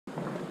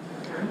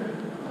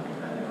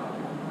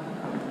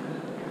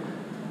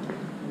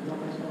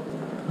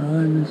Well,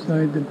 I'm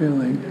inside the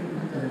building,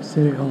 the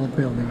City Hall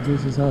building.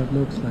 This is how it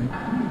looks like.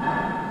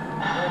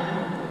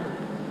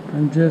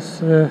 I'm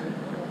just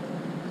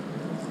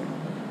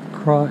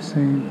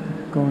crossing,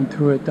 going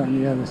through it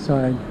on the other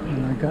side,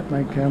 and I got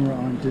my camera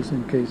on just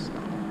in case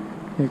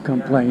they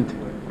complained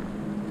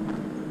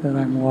that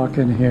I'm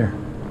walking here.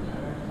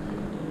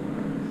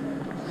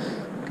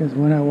 Because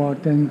when I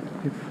walked in,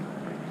 the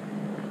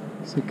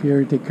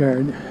security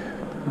guard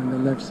on the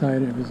left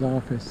side of his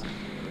office,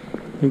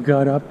 he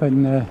got up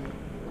and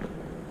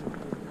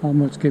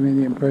almost gave me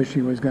the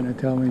impression he was going to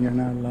tell me you're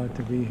not allowed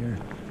to be here.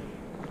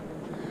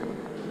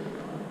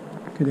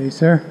 Good day,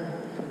 sir.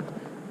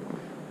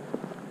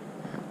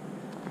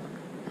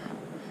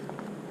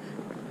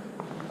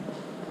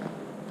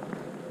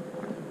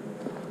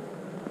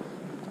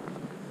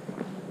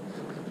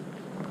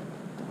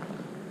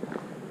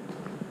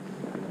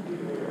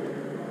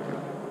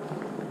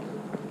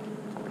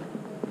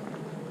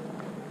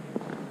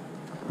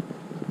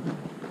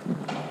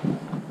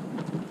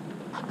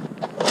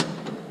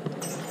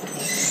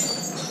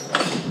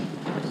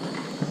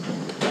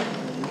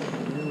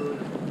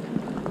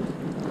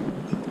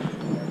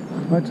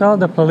 What's all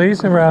the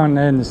police around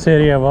in the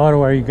city of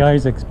Ottawa? Are you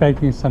guys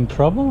expecting some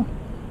trouble?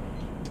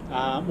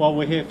 Well,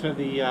 we're here for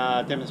the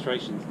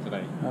demonstrations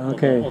today.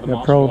 Okay, or the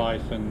March for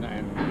Life and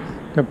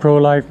the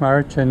pro-life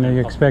march, and you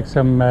expect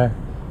some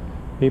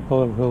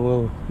people who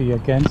will be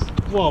against?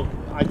 Well,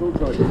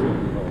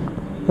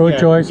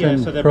 pro-choice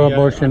and so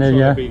pro-abortion, I'm sure yeah.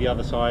 there'll be the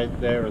other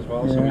side there as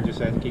well. Yeah. So we just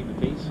have to keep the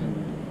peace.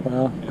 And,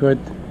 well, good,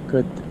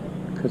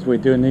 because we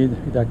do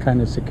need that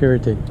kind of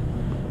security.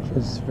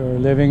 Because we're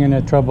living in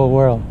a troubled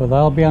world. But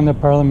I'll be on the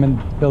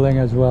Parliament building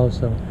as well,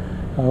 so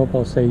I hope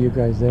I'll see you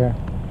guys there.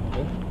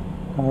 Good.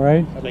 All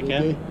right? Take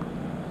care.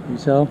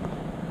 Yourself.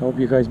 I hope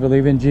you guys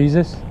believe in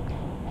Jesus,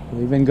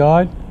 believe in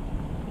God.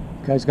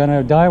 You guys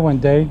gonna die one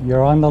day.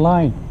 You're on the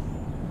line.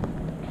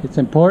 It's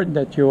important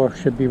that you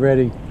should be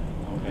ready.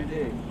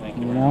 Okay. Thank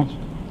you. You know,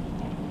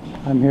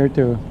 I'm here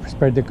to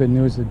spread the good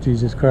news of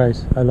Jesus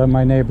Christ. I love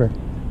my neighbor,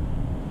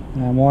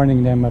 and I'm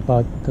warning them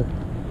about the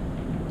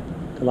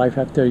life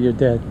after you're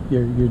dead,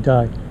 you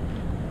die.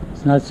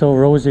 It's not so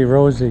rosy,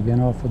 you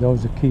know, for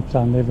those who keeps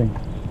on living.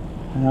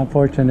 And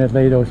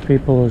unfortunately, those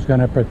people who's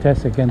going to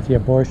protest against the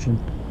abortion,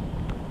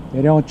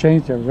 they don't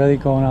change. They're really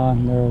going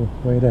on their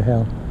way to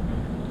hell.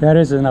 That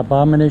is an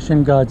abomination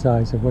in God's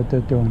eyes of what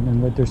they're doing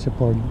and what they're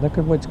supporting. Look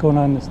at what's going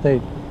on in the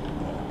state.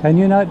 Can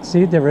you not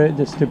see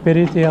the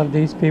stupidity of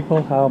these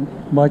people, how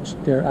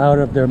much they're out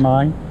of their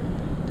mind?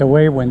 The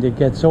way when they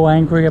get so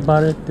angry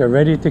about it, they're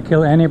ready to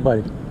kill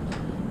anybody.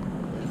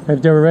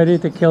 If they're ready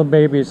to kill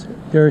babies,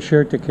 they're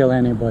sure to kill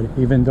anybody,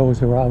 even those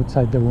who are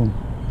outside the womb.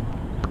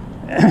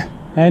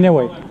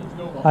 Anyway,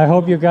 I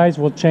hope you guys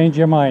will change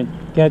your mind.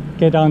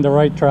 Get on the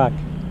right track.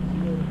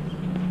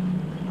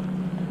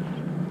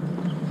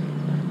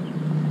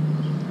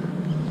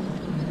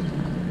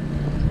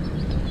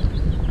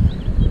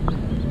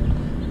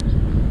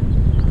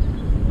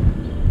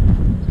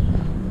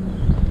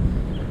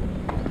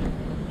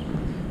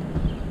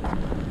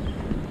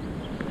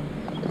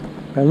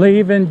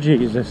 Believe in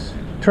Jesus.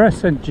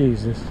 Trust in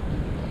Jesus.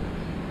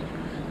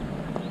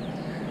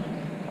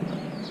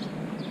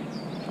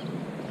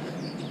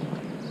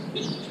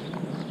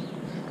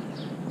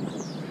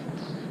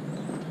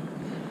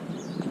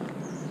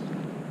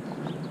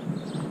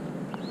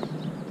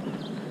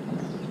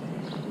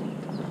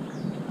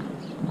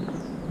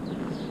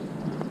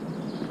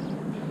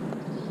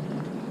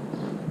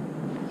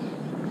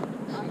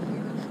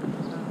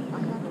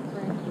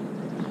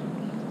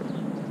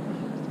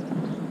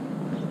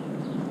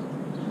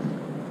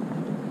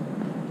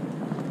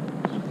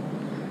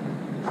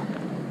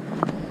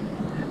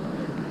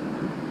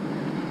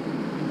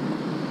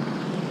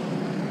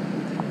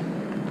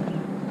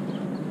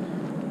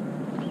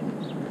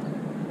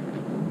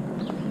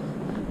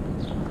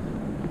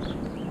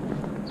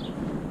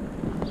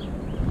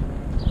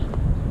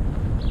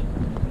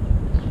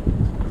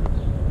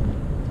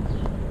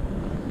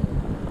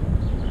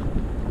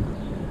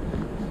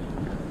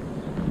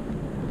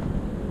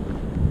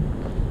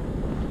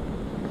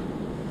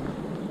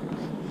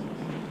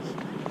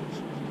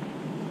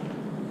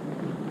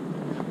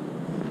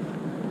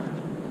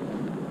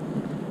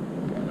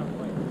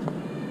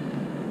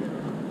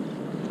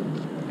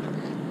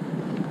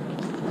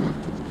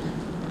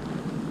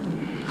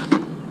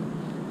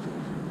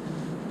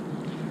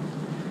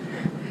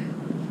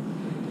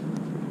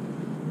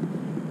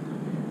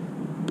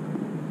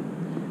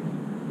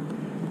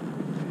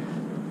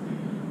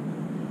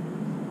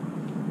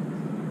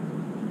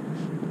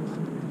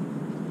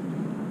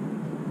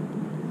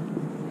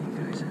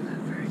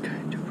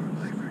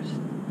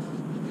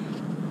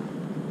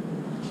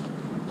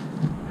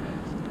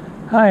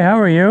 Hi, how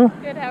are you?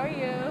 Good, how are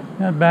you?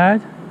 Not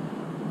bad.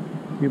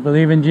 You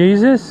believe in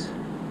Jesus?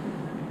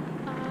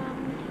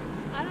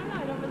 I don't know,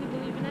 I don't really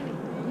believe in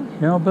anything.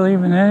 You don't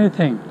believe in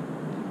anything?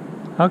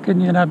 How can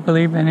you not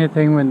believe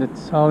anything when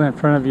it's all in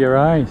front of your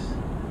eyes?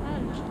 I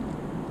don't know.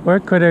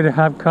 Where could it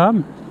have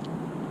come?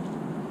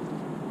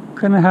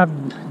 couldn't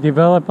have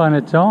developed on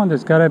its own.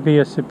 There's got to be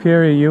a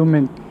superior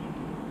human,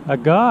 a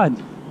God.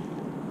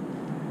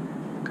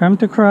 Come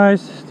to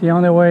Christ. It's the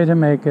only way to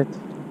make it.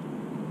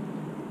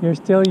 You're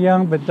still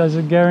young, but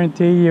doesn't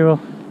guarantee you'll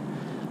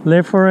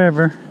live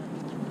forever.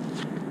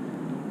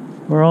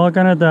 We're all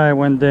gonna die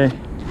one day.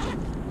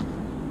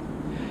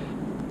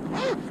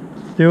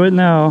 Do it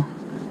now.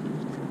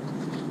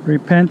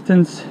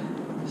 Repentance,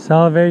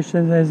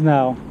 salvation is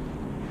now,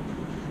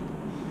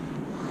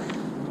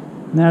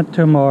 not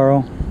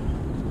tomorrow.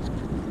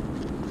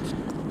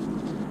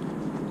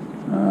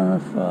 Oh,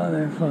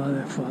 Father,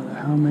 Father, Father,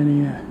 how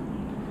many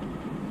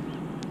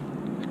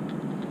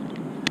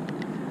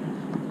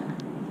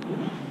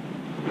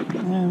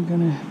I'm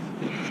gonna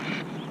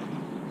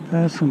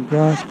pass some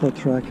gospel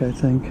truck, I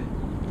think.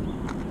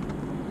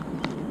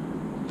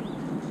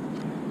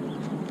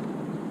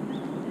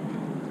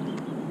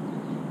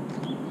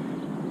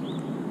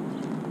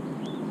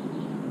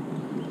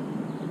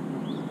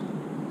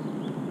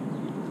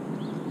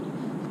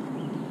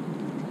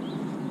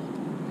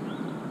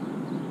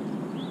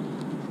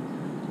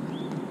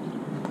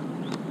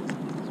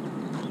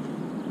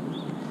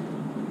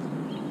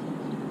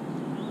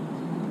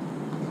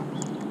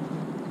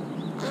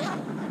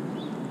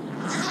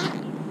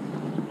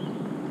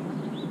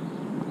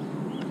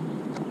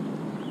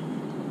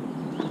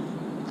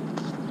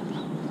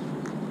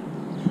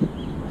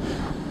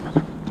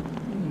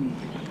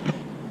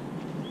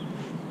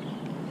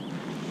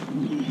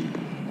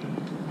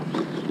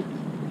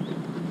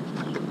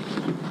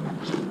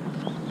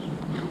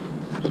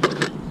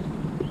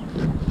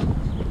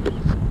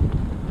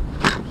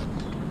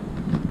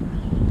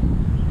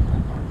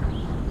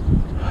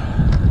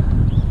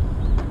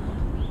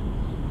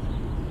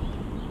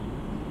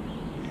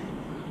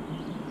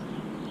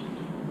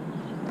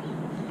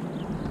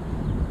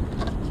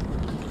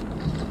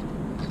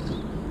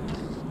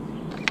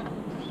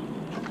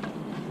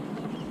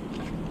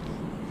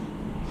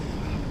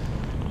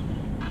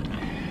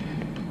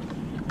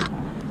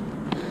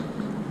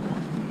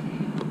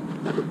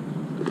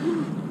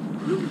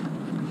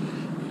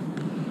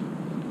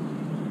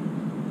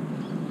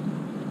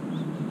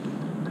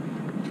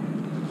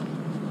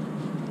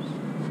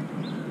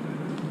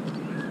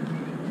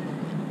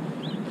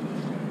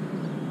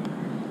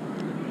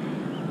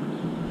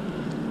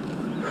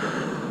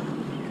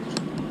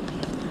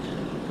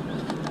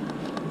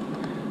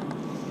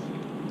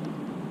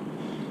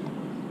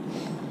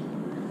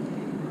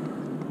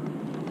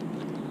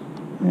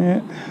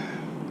 Yeah,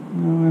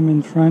 now I'm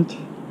in front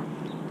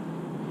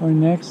or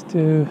next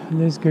to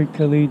Lisgar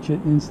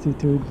Collegiate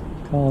Institute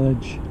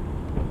College.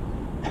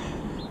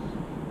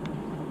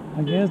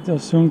 I guess they'll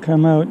soon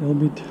come out. It'll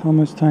be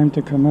almost time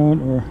to come out,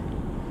 or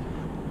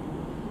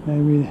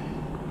maybe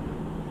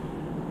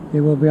they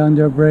will be on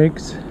their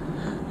breaks.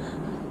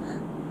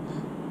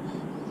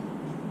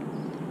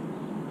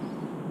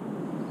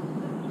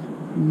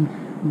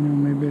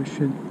 Maybe I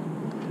should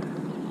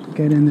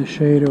get in the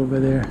shade over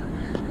there.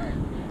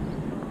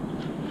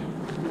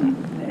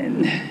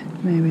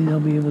 Maybe they'll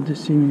be able to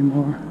see me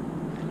more.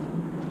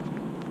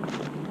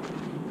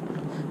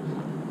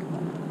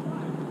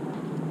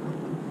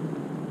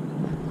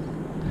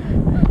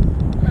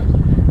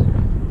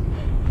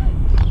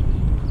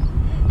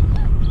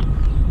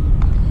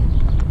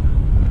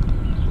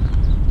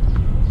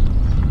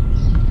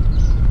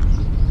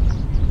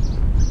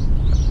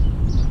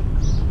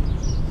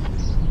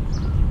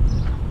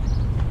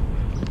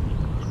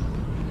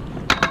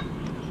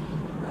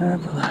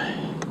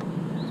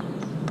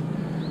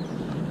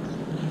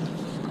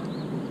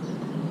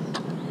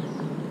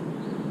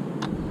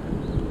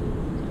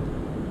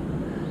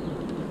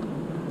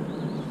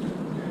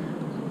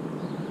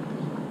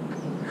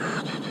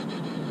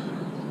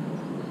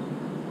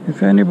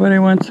 If anybody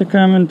wants to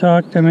come and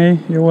talk to me,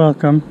 you're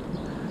welcome.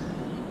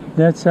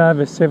 Let's have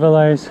a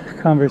civilized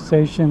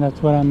conversation.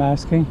 That's what I'm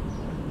asking.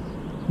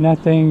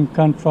 Nothing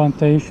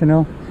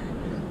confrontational.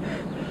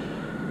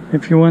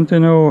 If you want to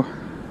know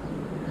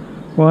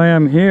why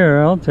I'm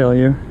here, I'll tell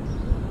you.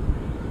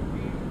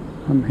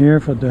 I'm here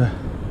for the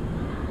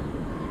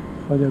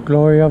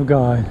glory of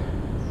God.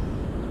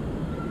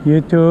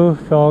 You too,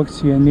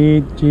 folks, you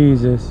need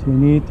Jesus. You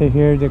need to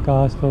hear the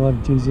gospel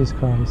of Jesus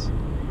Christ.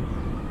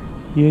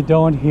 You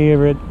don't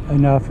hear it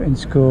enough in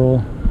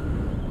school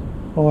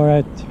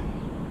or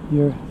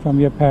from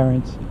your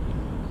parents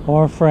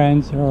or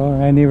friends or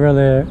any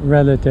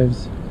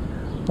relatives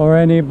or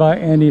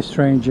any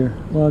stranger.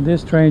 Well,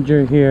 this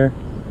stranger here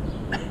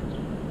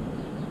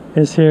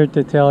is here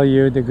to tell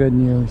you the good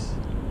news,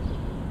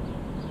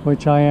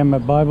 which I am a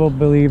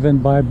Bible-believing,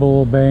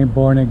 Bible-obeying,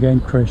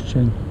 born-again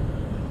Christian.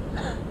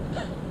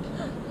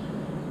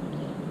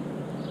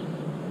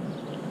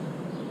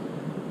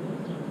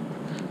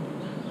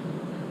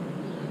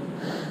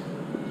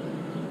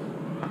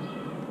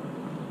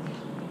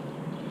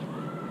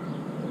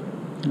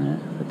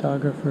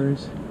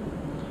 Photographers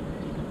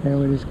here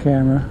with his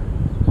camera.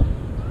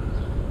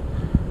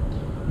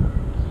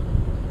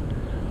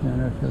 I don't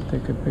know if he'll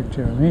take a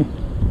picture of me.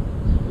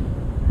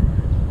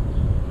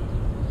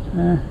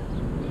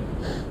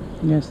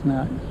 Guess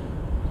not. I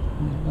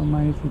don't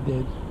mind if you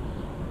did.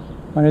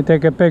 Want to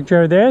take a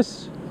picture of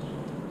this?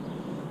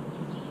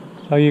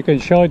 So you can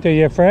show it to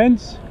your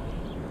friends?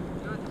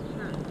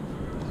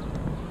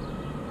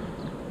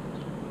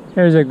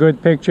 Here's a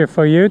good picture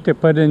for you to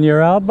put in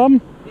your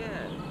album.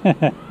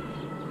 Yeah.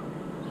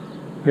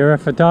 You're a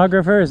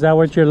photographer, is that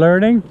what you're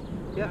learning?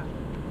 Yeah.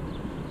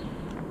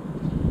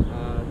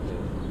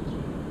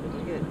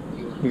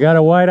 You got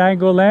a wide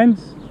angle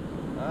lens?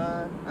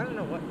 I don't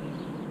know what.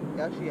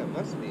 Actually, I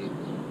must be.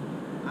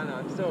 I don't know,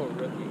 I'm still a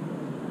rookie.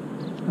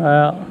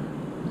 Well,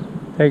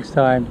 takes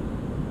time.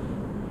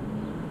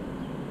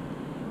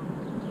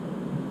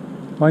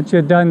 Once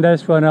you're done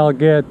this one, I'll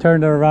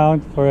turn it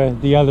around for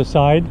the other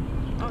side.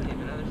 Oh, you have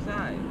another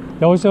side.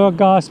 Those are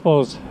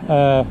Gospels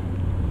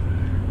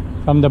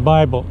from the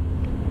Bible.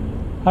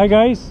 Hi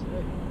guys,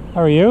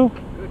 how are you?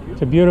 Good, you?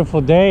 It's a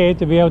beautiful day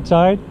to be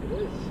outside.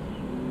 It is.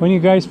 When you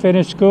guys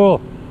finish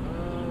school?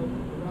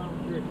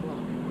 Around 3 o'clock.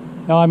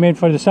 No, I mean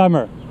for the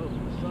summer. Oh, for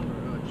the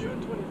summer. June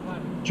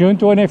 25. June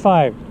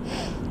 25.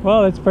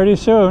 Well, it's pretty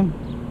soon.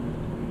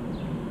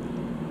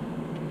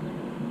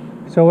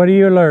 So what are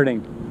you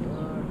learning?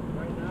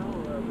 Right now,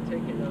 we're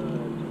taking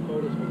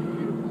photos from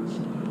computer class.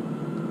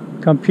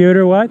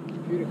 Computer what?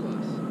 Computer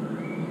class.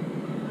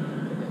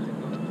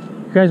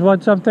 You guys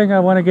want something I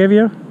want to give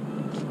you?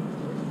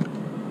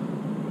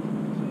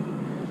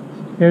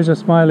 Here's a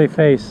smiley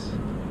face.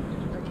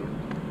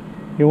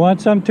 You want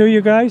some too,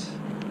 you guys? Sure.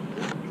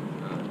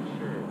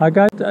 I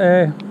got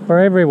for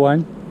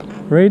everyone.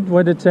 Read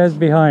what it says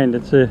behind.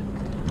 It's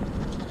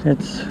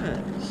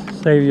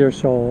save your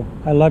soul.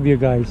 I love you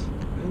guys.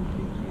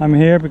 I'm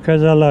here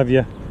because I love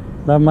you.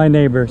 Love my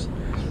neighbors.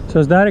 So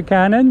is that a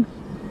Canon?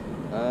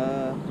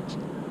 I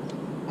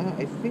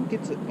think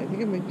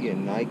it might be a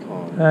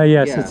Nikon.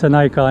 Yes, Yeah. it's an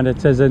Nikon. It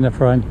says in the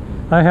front.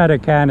 I had a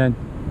Canon.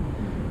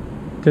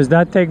 Does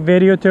that take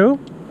video too?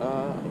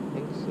 I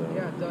think so.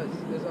 Yeah, it does.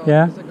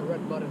 Yeah? There's like a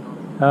red button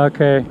on it.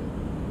 Okay.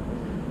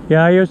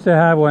 Yeah, I used to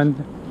have one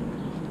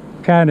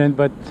Canon,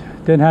 but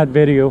didn't have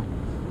video.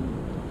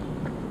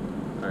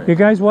 Alright. You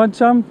guys want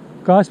some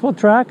gospel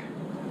track?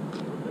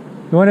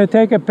 You want to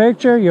take a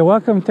picture? You're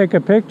welcome to take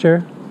a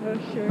picture. Oh,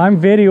 sure. I'm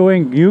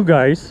videoing you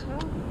guys. Oh,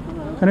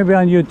 hello. I'm gonna be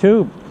on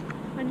YouTube.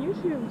 On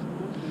YouTube.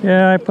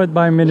 Yeah, I put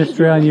my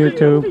ministry on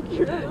YouTube.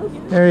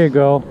 There you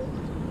go.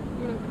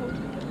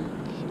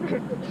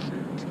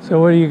 So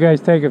what are you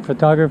guys taking?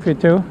 Photography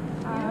too?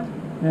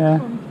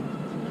 Yeah.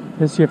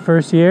 This your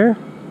first year?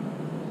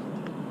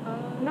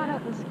 Not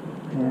at this.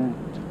 Yeah.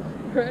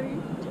 Ready?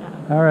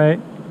 All right.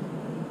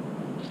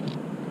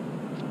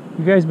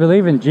 You guys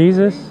believe in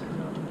Jesus?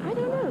 I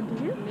don't know.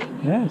 Do you?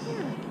 Yes,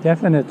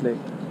 definitely.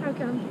 How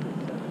come?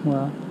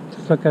 Well,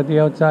 just look at the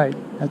outside.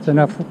 That's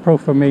enough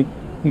proof for me.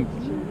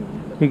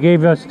 He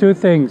gave us two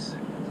things.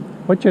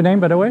 What's your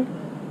name, by the way?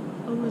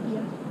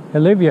 Olivia.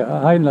 Olivia.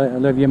 Hi,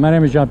 Olivia. My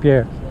name is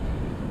Jean-Pierre.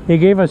 He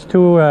gave us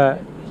two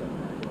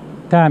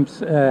stamps,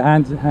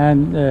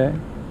 to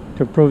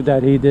prove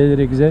that he did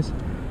exist.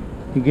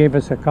 He gave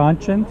us a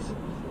conscience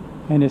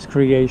and his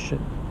creation.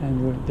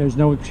 And there's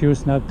no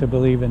excuse not to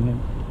believe in him.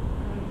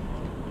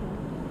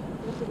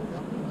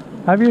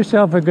 Have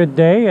yourself a good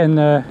day, and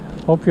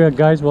hope you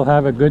guys will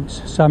have a good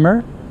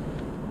summer.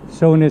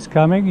 Soon is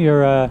coming,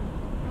 your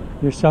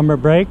summer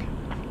break.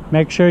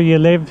 Make sure you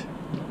live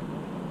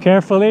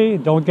carefully,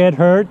 don't get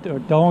hurt or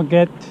don't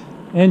get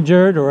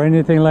injured or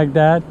anything like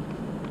that.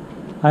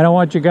 I don't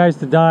want you guys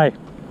to die.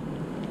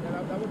 Yeah,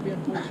 that would be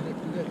unfortunate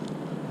for this.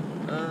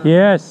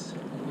 Yes.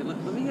 Let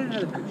me get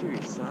another picture of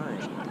your sign.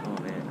 Oh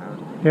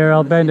man. Here,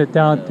 I'll bend it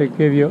down to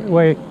give you.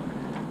 Wait,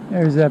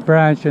 there's a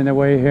branch in the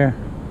way here.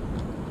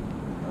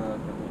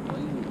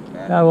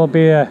 That will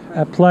be a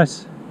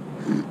plus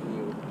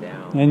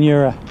in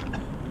your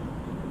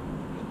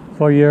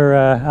for your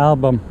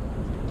album.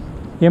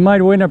 You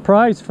might win a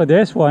prize for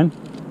this one.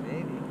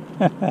 Maybe.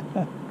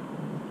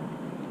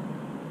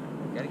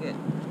 Gotta get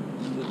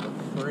the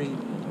frame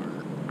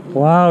more.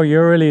 Wow,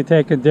 you're really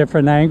taking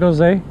different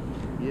angles, eh?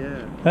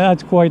 Yeah.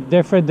 That's quite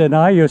different than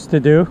I used to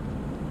do.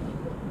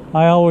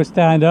 I always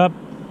stand up.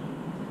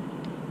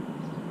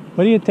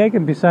 What are you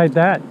taking beside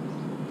that?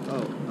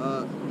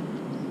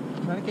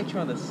 Trying to get you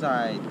on the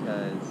side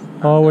because.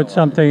 Oh, with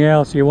something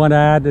else. You want to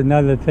add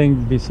another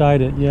thing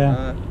beside it,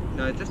 yeah.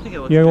 No, I just think it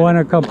looks. You want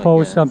to cool,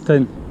 compose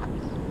something.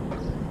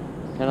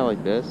 Kind of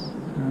like this.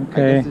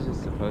 Okay. I guess there's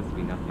just supposed to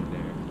be nothing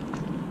there.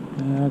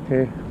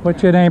 Okay.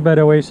 What's your name, by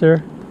the way,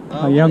 sir?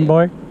 A young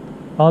boy?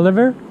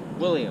 Oliver?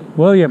 William.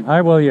 William.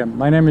 Hi, William.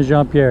 My name is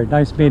Jean-Pierre.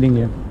 Nice meeting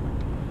you.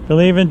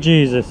 Believe in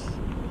Jesus.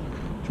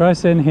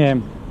 Trust in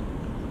Him.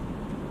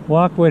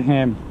 Walk with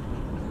Him.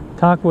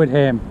 Talk with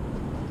Him.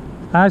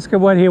 Ask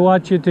Him what He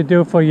wants you to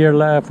do for your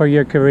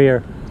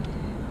career.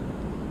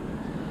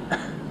 Keep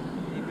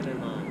it in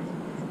mind.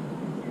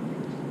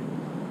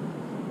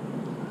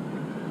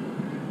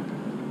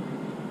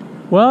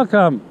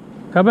 Welcome.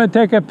 Come and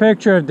take a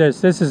picture of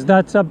this. This is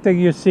not something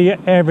you see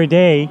every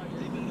day.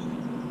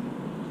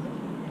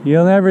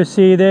 You'll never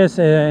see this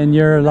in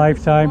your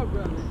lifetime.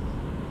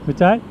 What's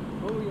that?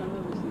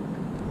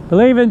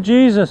 Believe in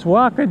Jesus.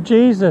 Walk with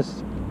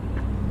Jesus.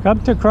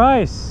 Come to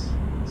Christ.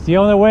 It's the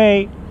only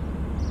way.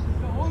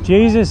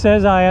 Jesus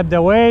says, I am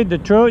the way, the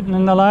truth,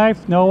 and the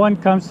life. No one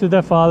comes to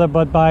the Father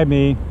but by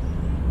me.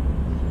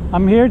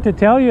 I'm here to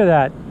tell you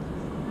that.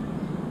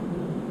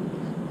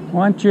 I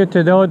want you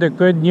to know the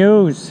good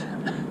news.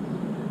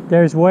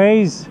 There's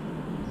ways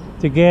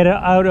to get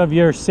out of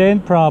your sin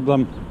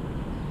problem.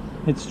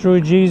 It's through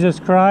Jesus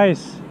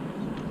Christ.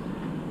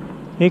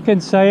 He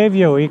can save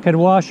you. He can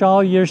wash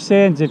all your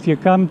sins if you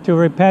come to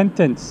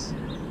repentance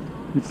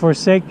and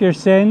forsake your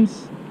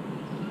sins.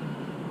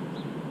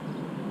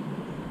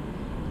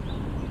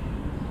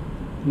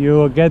 You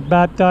will get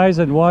baptized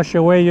and wash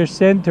away your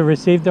sin to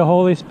receive the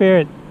Holy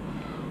Spirit.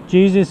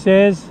 Jesus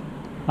says,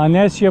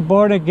 unless you're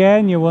born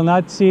again, you will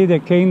not see the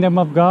kingdom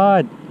of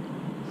God.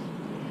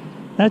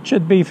 That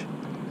should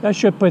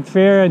put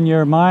fear in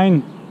your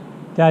mind.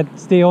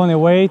 That's the only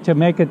way to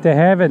make it to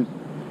heaven.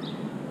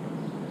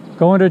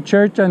 Going to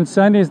church on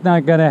Sunday is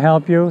not going to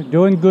help you.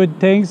 Doing good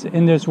things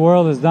in this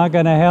world is not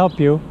going to help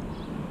you.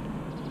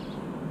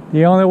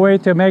 The only way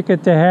to make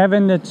it to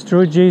heaven is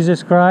through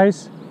Jesus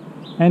Christ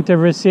and to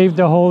receive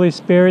the Holy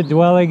Spirit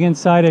dwelling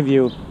inside of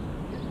you.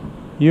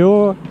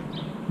 Your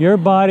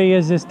body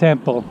is His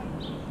temple.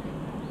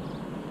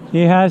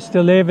 He has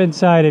to live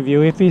inside of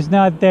you. If He's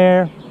not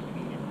there,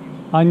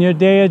 on your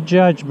day of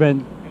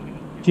judgment,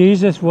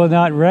 Jesus will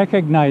not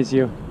recognize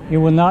you. He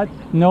will not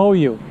know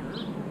you.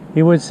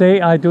 He would say,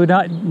 I do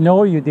not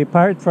know you,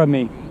 depart from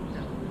me.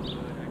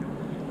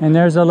 And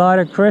there's a lot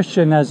of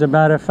Christians, as a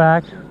matter of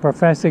fact,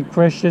 professing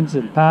Christians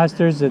and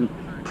pastors and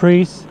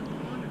priests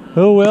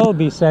who will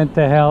be sent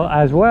to hell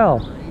as well.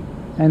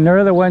 And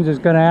they're the ones who's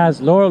going to ask,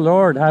 Lord,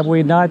 Lord, have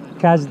we not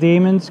cast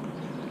demons?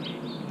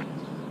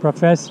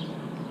 Profess.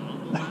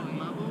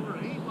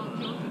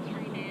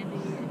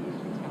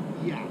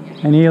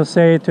 And He'll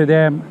say to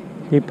them,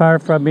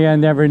 depart from me, I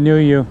never knew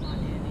you.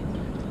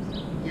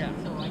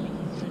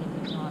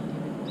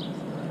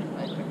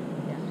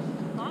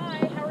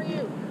 Hi, how are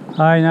you?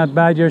 Hi, not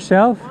bad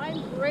yourself?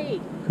 I'm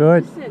great.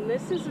 Good. Listen,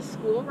 this is a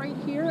school right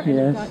here, and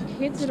Yes. you've got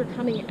kids that are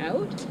coming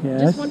out.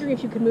 Yes. Just wondering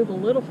if you could move a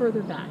little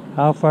further back.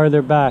 How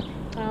farther back?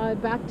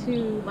 Back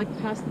to, like,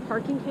 past the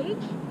parking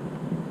cage.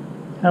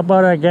 How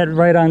about I get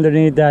right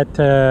underneath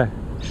that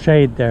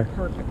shade there?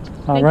 Perfect.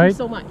 All Thank right. you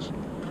so much.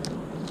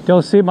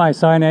 You'll see my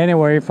sign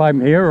anyway if I'm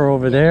here or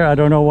over there. I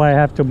don't know why I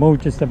have to move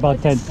just about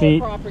It's 10 a school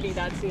feet. property,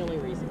 that's the only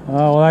reason.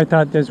 Oh, well, I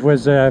thought this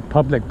was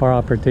public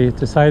property.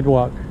 It's a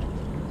sidewalk.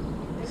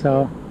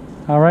 So,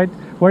 all right.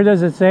 Where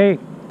does it say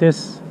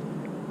this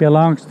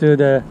belongs to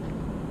the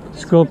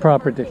school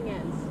property? Parking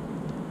ends.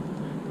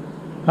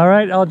 All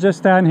right, I'll just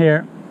stand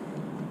here.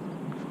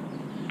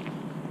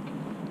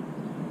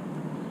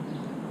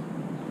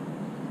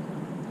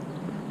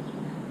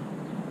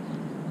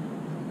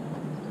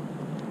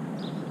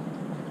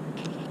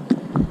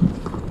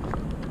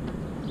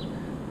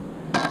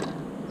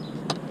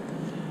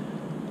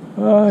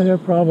 Oh, they're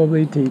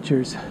probably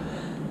teachers.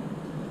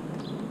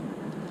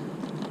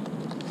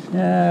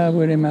 Yeah, I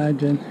would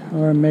imagine.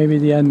 Or maybe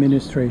the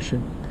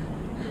administration.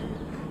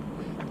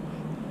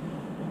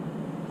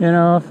 You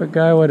know, if a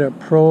guy with a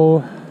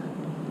pro-abortion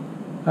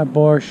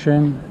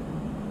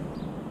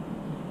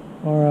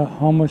or a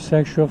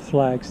homosexual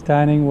flag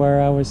standing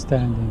where I was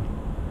standing,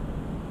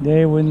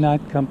 they would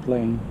not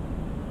complain.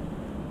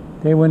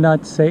 They would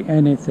not say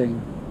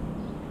anything.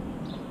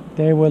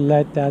 They would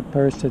let that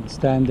person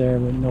stand there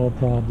with no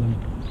problem.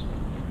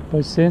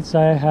 But since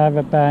I have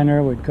a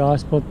banner with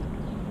gospel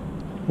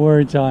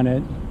words on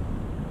it,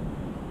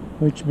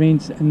 which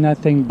means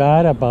nothing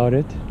bad about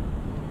it,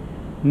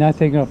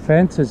 nothing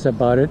offensive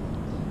about it,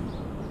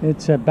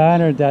 it's a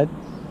banner that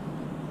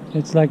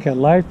it's like a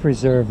life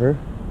preserver.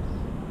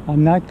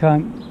 I'm not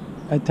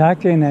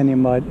attacking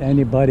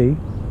anybody.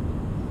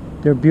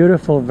 They're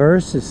beautiful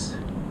verses.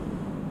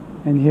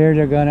 And here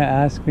they're going to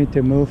ask me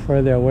to move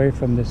further away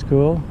from the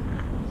school.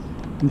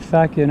 In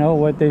fact, you know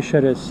what they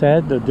should have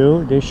said or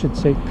do? They should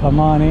say, come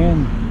on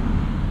in.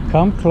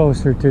 Come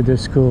closer to the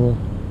school.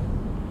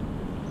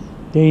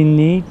 They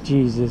need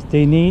Jesus.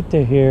 They need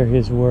to hear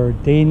His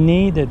word. They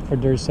need it for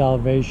their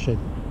salvation.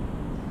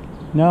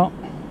 No.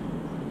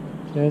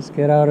 Just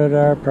get out of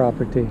our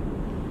property.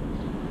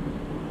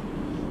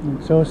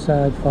 I'm so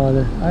sad,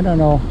 Father. I don't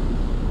know.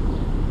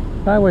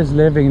 If I was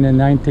living in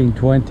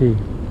 1920,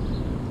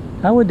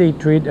 how would they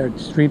treat a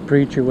street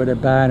preacher with a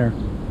banner?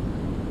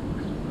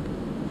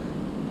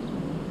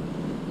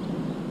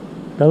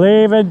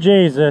 Believe in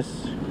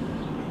Jesus.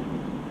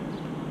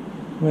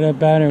 With a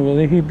banner, will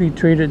he be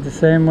treated the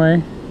same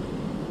way?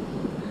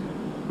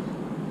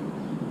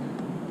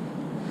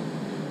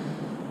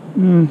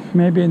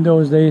 Maybe in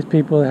those days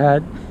people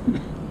had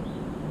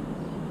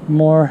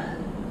more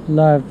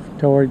love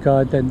toward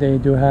God than they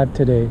do have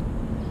today.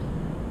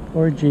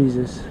 Or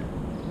Jesus.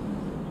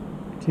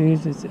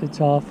 Jesus,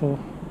 it's awful.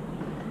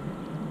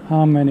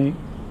 How many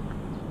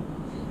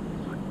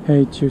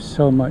hate you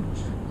so much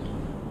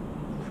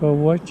for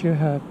what you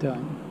have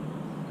done?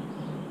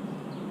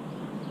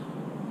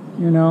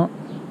 You know,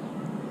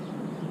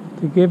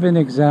 to give an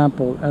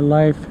example, a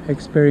life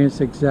experience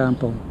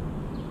example.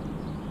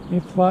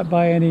 If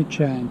by any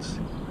chance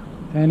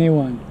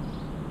anyone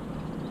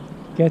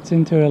gets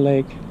into a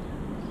lake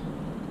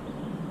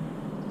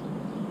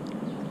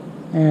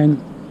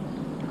and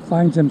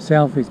finds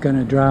himself he's going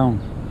to drown,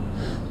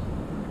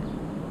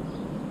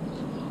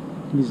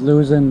 he's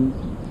losing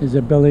his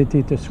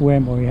ability to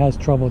swim, or he has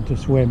trouble to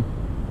swim,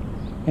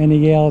 and he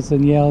yells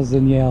and yells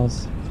and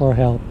yells for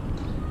help,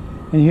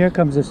 and here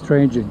comes a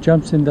stranger,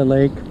 jumps in the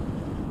lake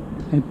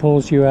and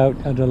pulls you out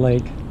of the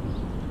lake,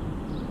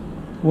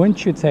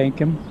 wouldn't you thank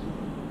him?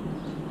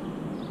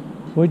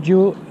 Would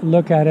you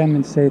look at him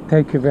and say,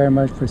 thank you very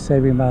much for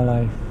saving my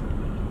life?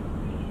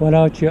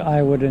 Without you,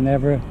 I would have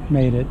never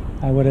made it.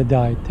 I would have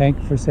died. Thank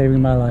you for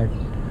saving my life.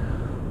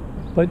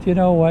 But you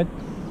know what?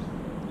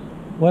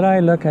 When I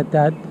look at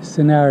that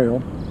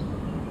scenario,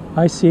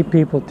 I see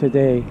people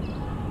today,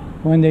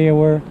 when they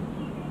were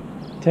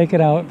taken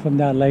out from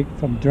that lake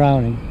from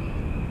drowning,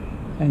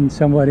 and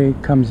somebody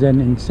comes in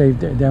and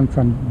saved them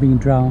from being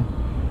drowned.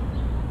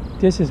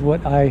 This is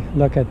what I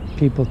look at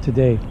people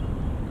today.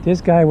 This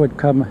guy would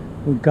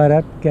get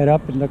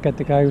up and look at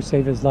the guy who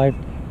saved his life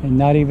and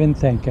not even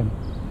thank him.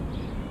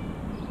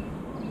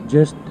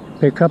 Just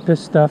pick up his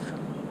stuff,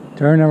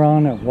 turn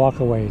around and walk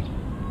away.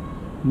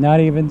 Not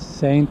even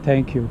saying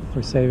thank you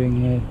for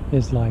saving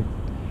his life.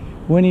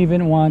 Wouldn't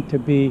even want to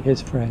be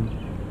his friend.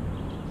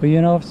 But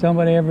you know, if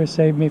somebody ever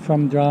saved me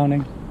from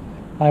drowning,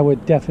 I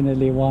would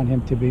definitely want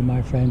him to be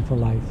my friend for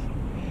life.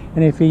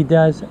 And if he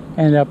does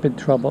end up in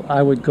trouble,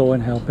 I would go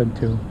and help him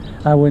too.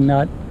 I would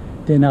not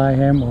deny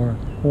him or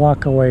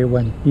walk away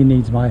when he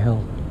needs my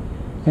help.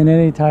 And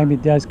anytime he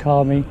does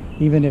call me,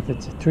 even if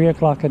it's 3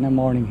 o'clock in the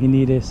morning, he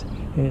needs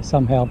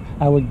some help,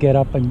 I would get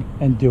up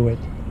and do it.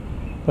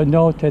 But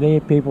no, today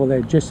people,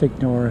 they just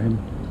ignore him.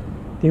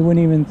 They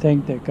wouldn't even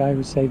think that guy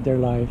who saved their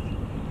life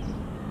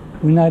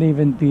would not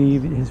even be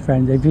his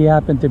friend. If he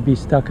happened to be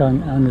stuck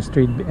on the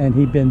street and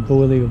he'd been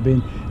bullied or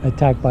been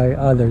attacked by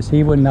others,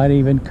 he would not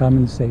even come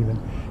and save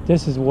him.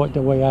 This is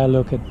the way I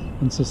look at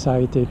in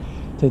society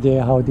today,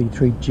 how they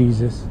treat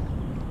Jesus.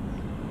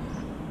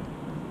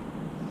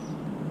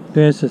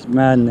 This is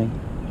maddening.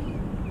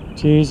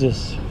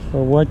 Jesus,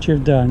 for what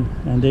you've done,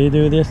 and they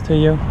do this to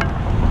you?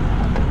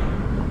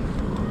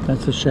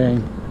 That's a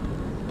shame.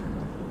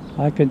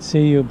 I could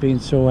see you being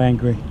so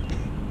angry.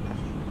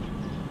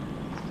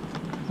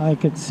 I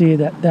could see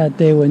that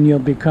day when you'll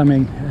be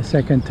coming a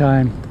second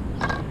time.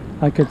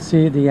 I could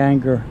see the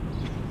anger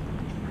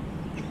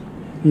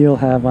you'll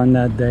have on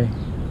that day.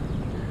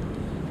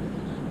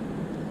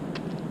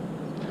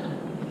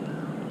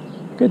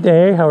 Good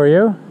day, how are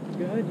you?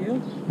 Good,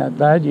 you? Not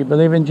bad. You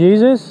believe in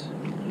Jesus?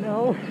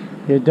 No.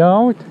 You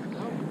don't?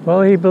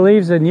 Well, he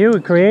believes in you.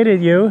 He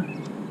created you.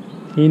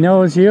 He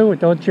knows you.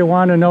 Don't you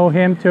want to know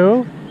him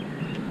too?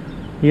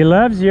 He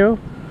loves you.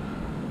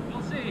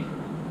 We'll see.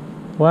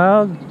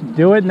 Well,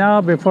 do it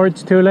now before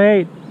it's too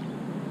late.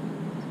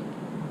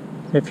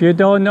 If you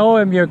don't know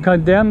him, you're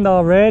condemned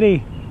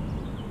already.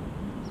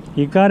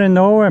 You gotta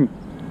know him.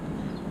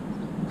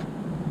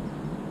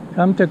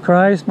 Come to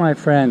Christ, my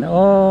friend.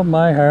 Oh,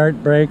 my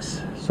heart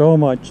breaks so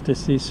much to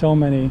see so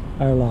many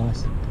are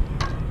lost.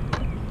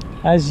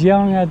 As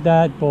young as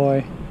that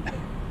boy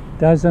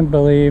doesn't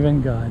believe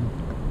in God.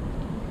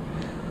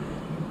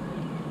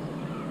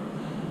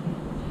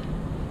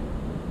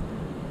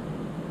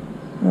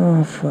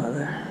 Oh,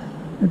 Father,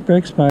 it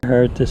breaks my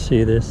heart to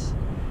see this.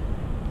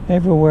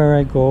 Everywhere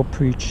I go,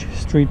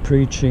 street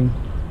preaching,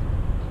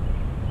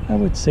 I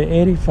would say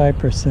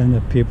 85%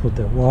 of people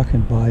that are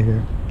walking by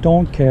here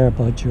don't care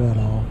about you at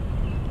all.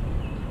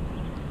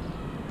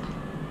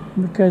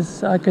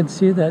 Because I could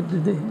see that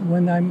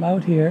when I'm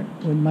out here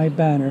with my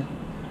banner,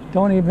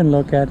 don't even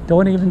look at it,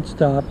 don't even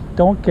stop,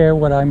 don't care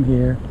what I'm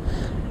here.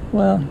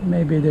 Well,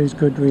 maybe there's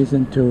good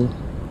reason to.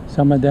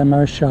 Some of them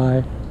are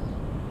shy.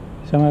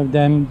 Some of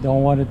them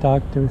don't want to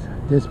talk to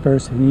this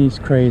person. He's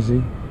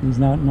crazy. He's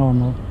not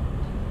normal.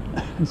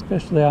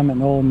 Especially I'm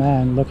an old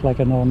man, look like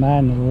an old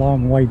man with a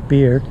long white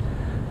beard.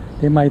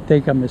 They might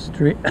think I'm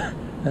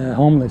a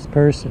homeless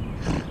person.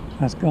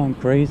 That's gone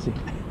crazy.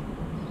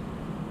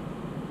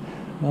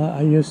 Well,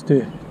 I used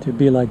to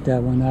be like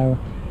that when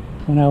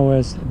I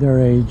was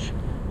their age.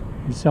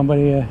 If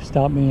somebody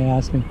stopped me and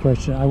asked me a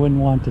question, I wouldn't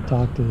want to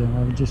talk to them.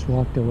 I would just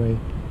walk away.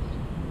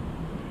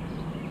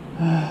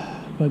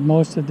 But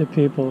most of the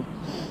people,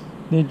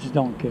 they just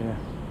don't care.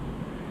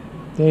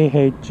 They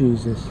hate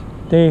Jesus.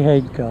 They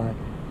hate God.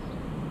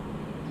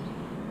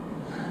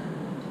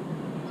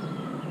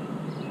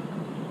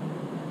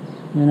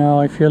 You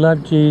know, if you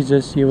love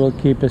Jesus, you will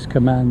keep his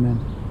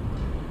commandment.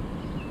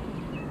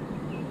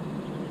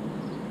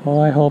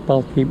 Oh, I hope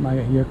I'll keep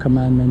your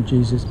commandment,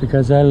 Jesus,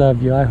 because I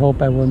love you. I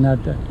hope I will not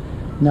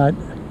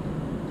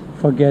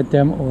forget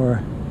them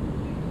or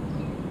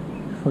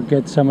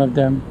forget some of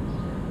them.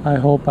 I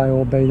hope I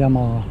obey them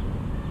all.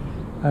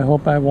 I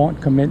hope I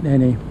won't commit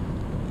any.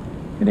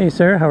 Good day,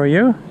 sir. How are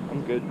you?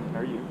 I'm good. How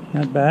are you?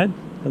 Not bad.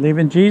 Believe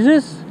in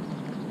Jesus?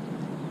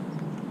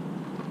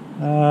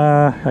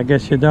 I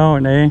guess you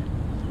don't, eh?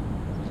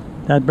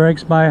 That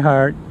breaks my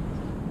heart.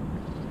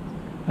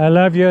 I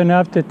love you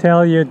enough to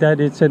tell you that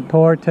it's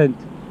important.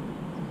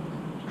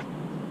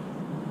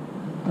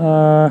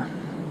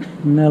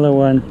 Another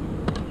one.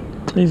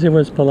 Please, it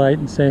was polite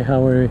and say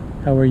how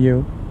are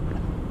you?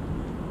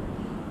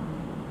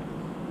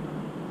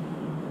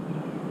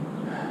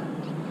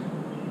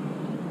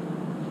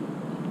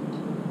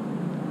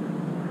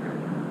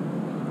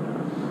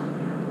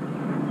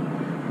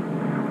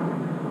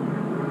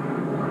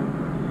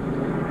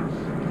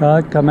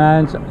 God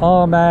commands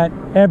all men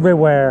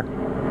everywhere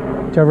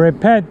to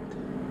repent,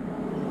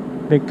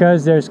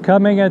 because there's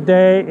coming a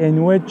day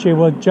in which He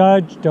will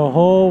judge the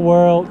whole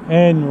world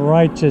in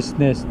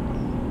righteousness.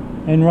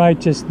 In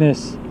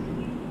righteousness.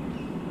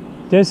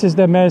 This is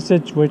the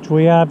message which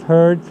we have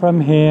heard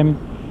from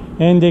Him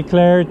and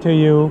declare to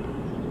you,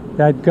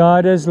 that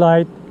God is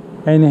light,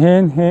 and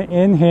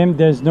in Him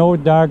there's no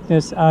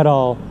darkness at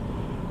all.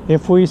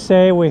 If we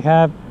say we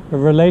have a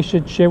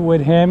relationship with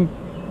Him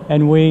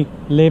and we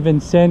live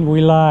in sin,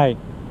 we lie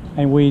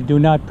and we do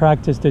not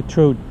practice the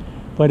truth.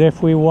 But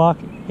if we walk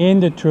in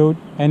the truth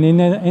and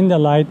in the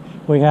light,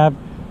 we have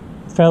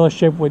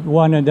fellowship with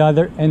one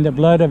another, and the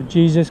blood of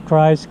Jesus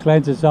Christ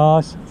cleanses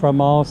us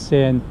from all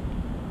sin.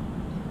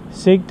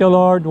 Seek the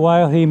Lord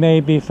while He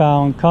may be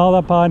found. Call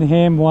upon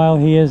Him while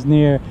He is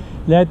near.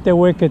 Let the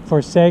wicked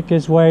forsake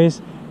his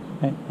ways.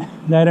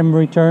 Let him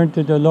return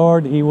to the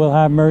Lord. He will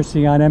have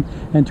mercy on him,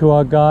 and to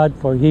our God,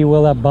 for He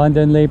will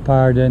abundantly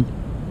pardon.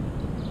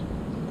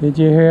 Did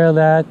you hear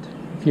that?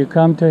 If you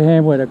come to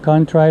Him with a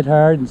contrite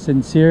heart and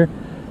sincere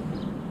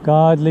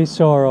godly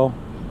sorrow,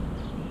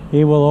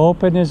 He will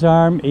open His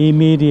arm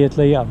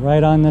immediately,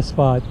 right on the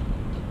spot.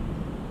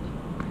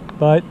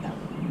 But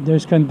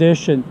there's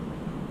condition.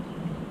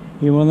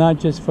 He will not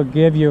just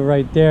forgive you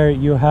right there.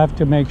 You have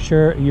to make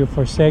sure you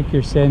forsake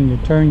your sin, you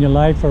turn your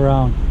life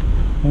around,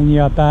 and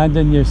you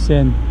abandon your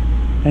sin,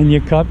 and you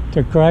come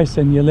to Christ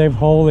and you live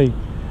holy.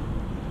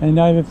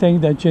 Another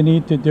thing that you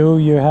need to do,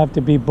 you have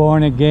to be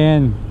born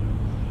again.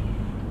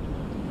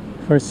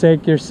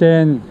 Forsake your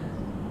sin.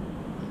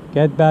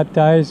 Get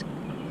baptized.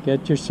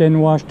 Get your sin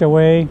washed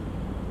away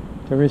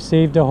to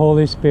receive the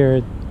Holy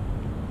Spirit.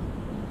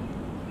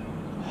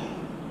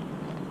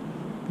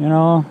 You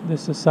know, the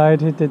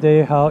society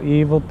today, how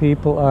evil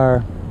people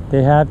are.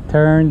 They have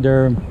turned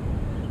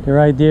their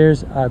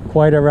ideas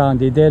quite around.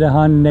 They did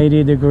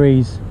 180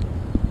 degrees.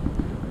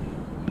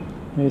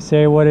 They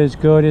say what is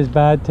good is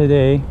bad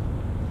today.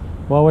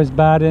 What was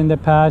bad in the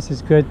past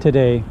is good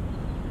today.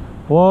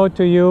 Woe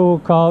to you who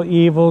call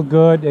evil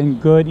good and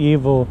good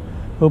evil,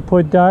 who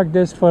put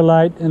darkness for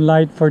light and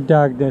light for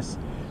darkness,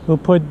 who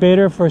put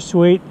bitter for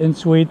sweet and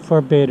sweet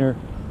for bitter.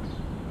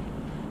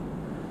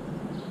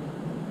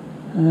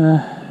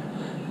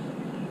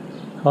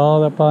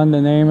 Call upon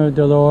the name of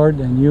the Lord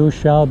and you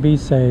shall be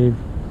saved.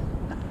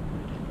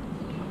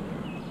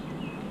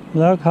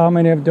 Look how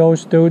many of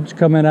those dudes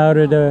coming out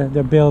of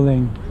the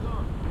building,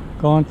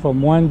 going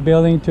from one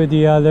building to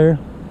the other,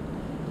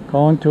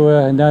 going to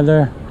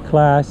another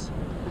class,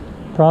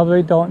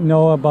 probably don't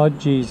know about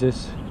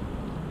Jesus.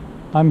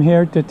 I'm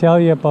here to tell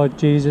you about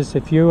Jesus.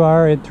 If you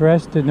are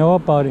interested to know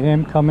about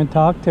Him, come and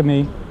talk to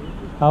me.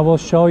 I will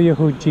show you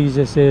who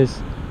Jesus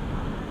is.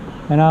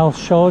 And I'll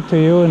show it to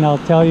you, and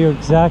I'll tell you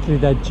exactly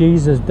that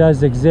Jesus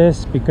does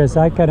exist, because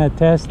I can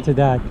attest to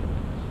that.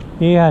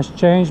 He has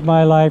changed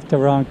my life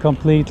around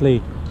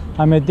completely.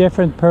 I'm a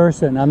different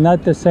person. I'm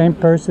not the same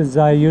person as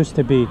I used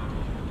to be.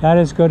 That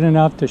is good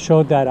enough to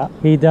show that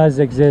He does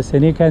exist,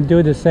 and He can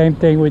do the same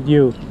thing with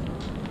you.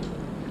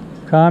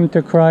 Come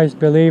to Christ,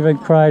 believe in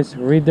Christ,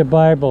 read the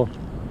Bible.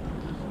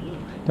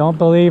 Don't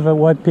believe in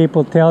what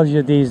people tell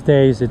you these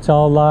days. It's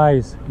all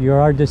lies. You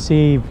are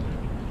deceived.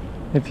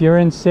 If you're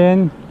in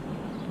sin,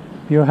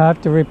 you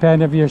have to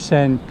repent of your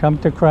sin. Come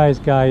to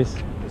Christ, guys.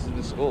 This is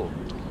the school.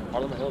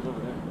 Parliament Hill's over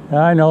there.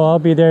 I know, I'll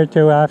be there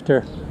too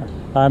after.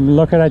 I'm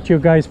looking at you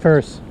guys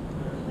first.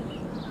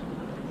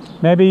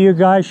 Maybe you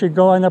guys should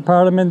go in the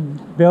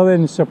Parliament building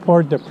and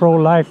support the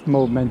pro-life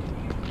movement.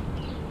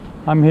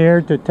 I'm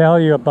here to tell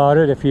you about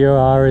it. If you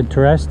are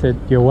interested,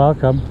 you're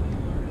welcome.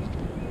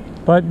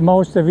 But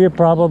most of you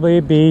probably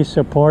be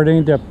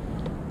supporting the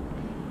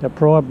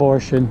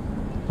pro-abortion.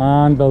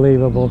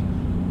 Unbelievable.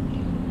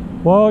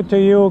 Woe to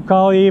you who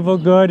call evil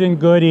good and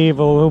good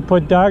evil, who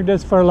put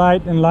darkness for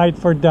light and light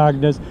for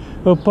darkness,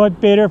 who put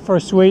bitter for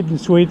sweet and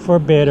sweet for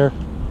bitter.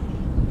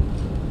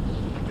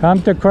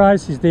 Come to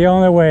Christ, He's the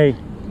only way.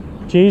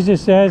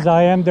 Jesus says,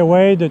 I am the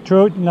way, the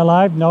truth, and the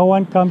life. No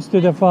one comes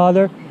to the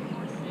Father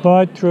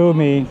but through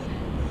me.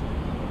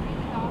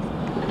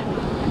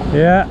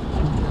 Yeah,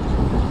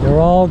 they're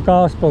all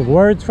gospel.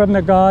 Words from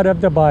the God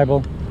of the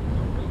Bible.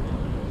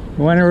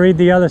 You want to read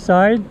the other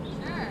side?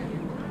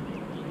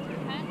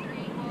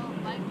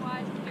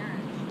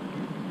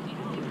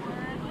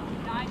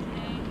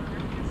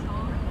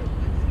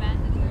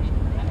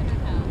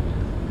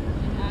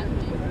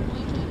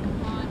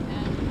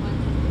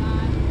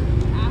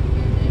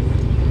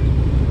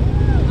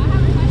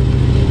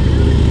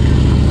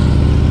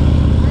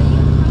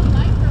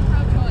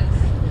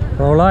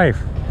 Pro-life,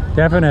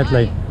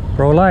 definitely.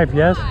 Pro-life,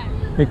 yes.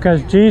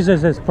 Because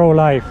Jesus is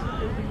pro-life.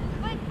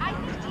 But I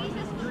think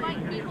Jesus would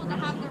like people to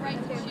have the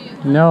right to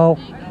choose. No,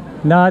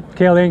 not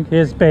killing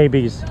his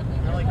babies.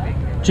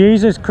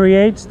 Jesus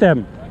creates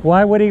them.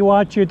 Why would he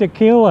want you to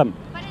kill them?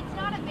 But it's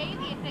not a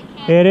baby if it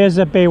can't. It is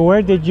a baby.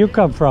 Where did you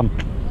come from?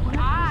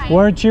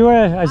 Weren't you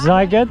a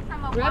zygote?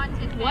 From a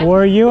wanted man.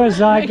 Were you a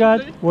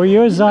zygote? Were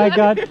you a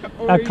zygote?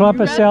 A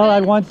clump of cell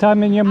at one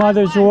time in your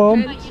mother's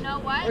womb? But you know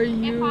what?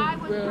 If I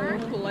was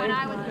birthed when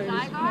I was a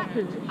zygote,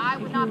 I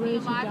would not be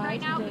alive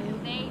right now because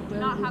they do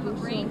not have a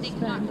brain. They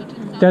cannot teach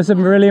themselves. Doesn't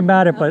really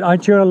matter, but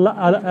aren't you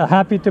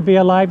happy to be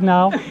alive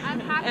now? I'm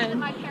happy that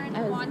my parents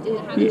wanted to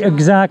have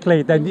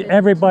Exactly. Then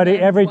everybody,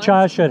 every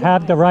child should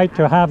have the right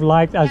to have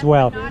life as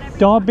well.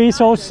 Don't be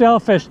so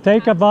selfish.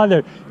 Take of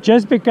others.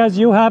 Just because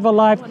you have a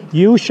life,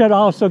 you should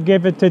also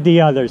give it to the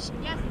others.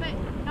 Yes, but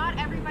not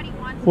everybody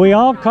wants. We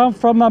all come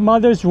from a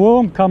mother's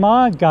womb. Come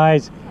on,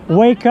 guys.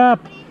 Wake up.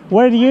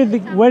 Where do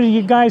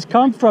you guys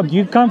come from? Do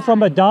you come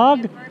from a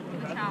dog?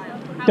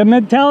 The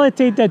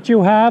mentality that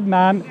you have,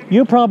 ma'am,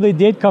 you probably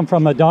did come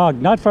from a dog,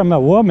 not from a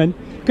woman,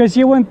 because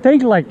you wouldn't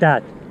think like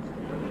that.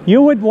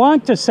 You would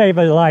want to save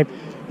a life.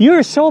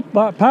 You're so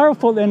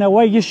powerful in a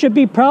way. You should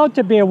be proud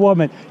to be a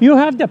woman. You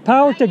have the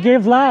power to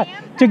give life.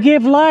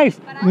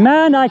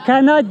 Man, I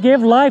cannot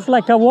give life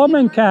like a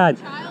woman can.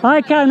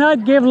 I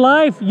cannot give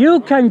life.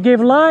 You can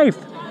give life.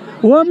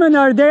 Women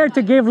are there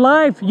to give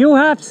life. You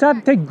have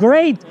something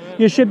great.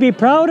 You should be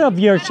proud of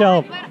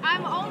yourself. But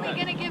I'm only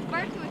going to give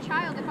birth to a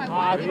child if I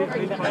want to give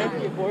birth to a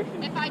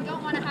child. If I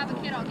don't want to have a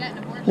kid, I'll get an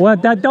abortion. Well,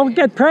 don't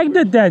get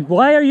pregnant then.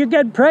 Why are you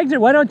getting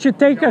pregnant? Why don't you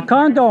take a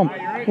condom?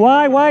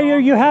 Why are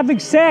you having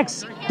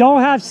sex?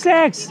 Don't have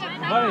sex.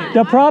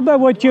 The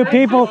problem with you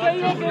people,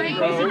 It's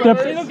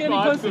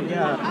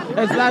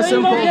that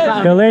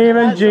simple. believe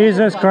in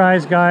Jesus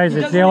Christ, guys.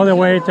 It's the only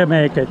way to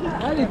make it.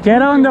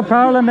 Get on the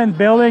Parliament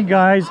building,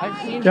 guys.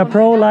 The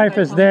pro-life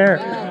is there.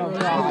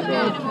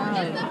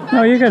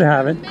 No, you can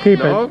have it.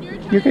 Keep it.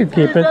 You can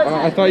keep it.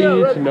 I thought you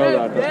needed to know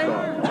that.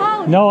 That's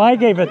all. No, I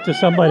gave it to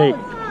somebody.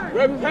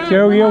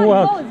 You're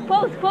welcome.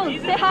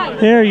 Pose, say hi.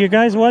 Here, you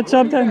guys want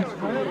something?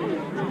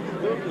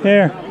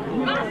 Here.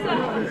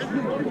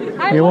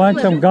 You want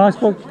some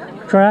gospel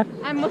track?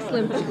 I'm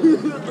Muslim.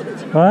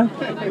 What?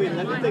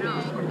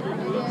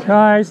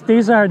 Guys,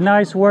 these are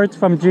nice words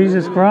from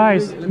Jesus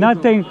Christ.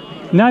 Nothing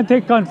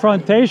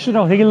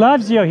confrontational. He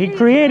loves you. He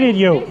created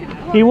you.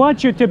 He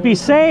wants you to be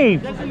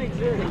saved.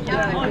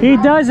 He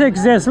does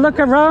exist. Look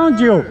around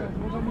you.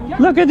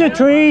 Look at the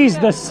trees,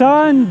 the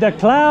sun, the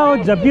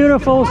clouds, a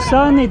beautiful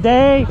sunny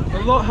day.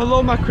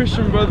 Hello, my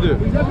Christian brother.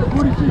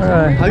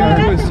 How How you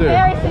doing, sir?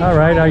 All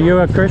right, are you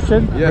a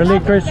Christian? Yes. Really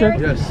Christian?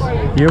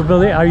 Yes. You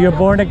believe? Are you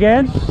born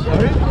again?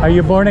 Are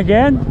you born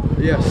again?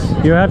 Yes.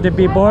 You have to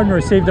be born,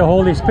 receive the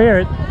Holy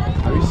Spirit.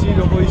 I received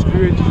the Holy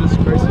Spirit, Jesus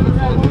Christ, and the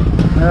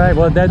Father. All right,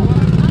 well then,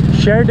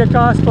 share the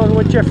gospel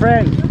with your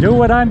friends. Do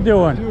what I'm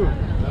doing.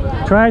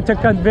 Try to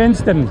convince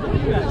them.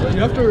 You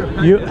have to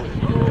repent.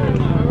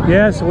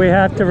 Yes, we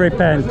have to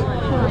repent.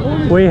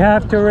 We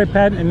have to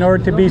repent in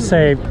order to be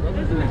saved.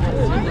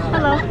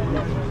 Hello.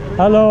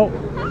 Hello.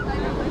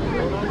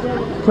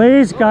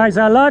 Please, guys,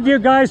 I love you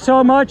guys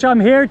so much. I'm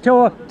here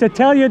to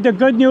tell you the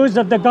good news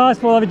of the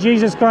gospel of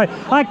Jesus Christ.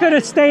 I could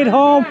have stayed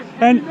home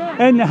and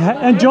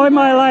enjoy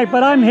my life,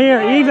 but I'm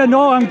here. Even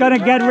though I'm going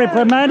to get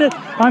reprimanded,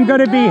 I'm going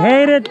to be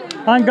hated,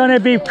 I'm going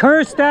to be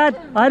cursed at.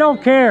 I don't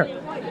care.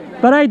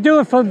 But I do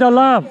it for the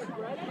love.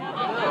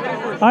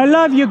 I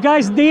love you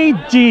guys. Need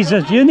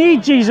Jesus. You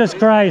need Jesus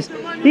Christ.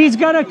 He's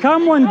gonna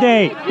come one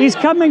day. He's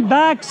coming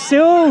back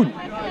soon.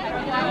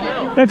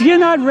 If you're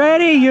not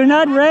ready, you're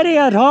not ready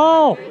at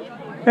all.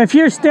 If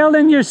you're still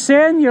in your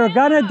sin, you're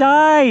gonna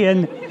die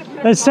in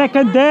the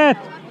second death.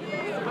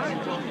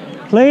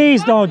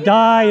 Please don't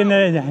die in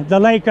the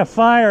lake of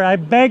fire. I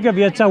beg of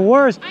you. It's the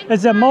worst.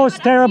 It's the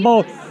most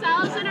terrible.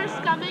 Cells in our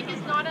stomach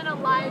is not an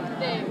alive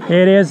thing.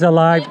 It is a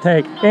live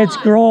thing. It's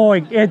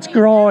growing. It's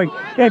growing.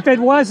 If it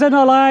wasn't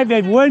alive,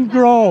 it wouldn't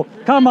grow.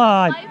 Come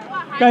on.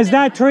 Does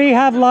that tree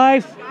have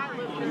life?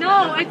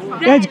 No, it's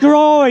dead. It's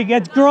growing.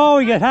 It's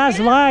growing. It has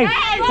life.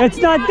 It's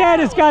not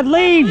dead. It's got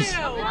leaves.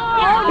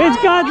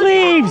 It's got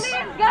leaves.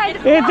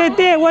 If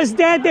it was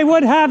dead, they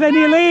wouldn't have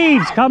any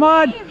leaves. Come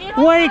on.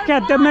 Wake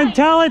up. The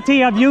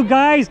mentality of you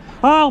guys.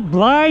 How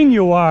blind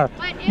you are.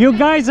 You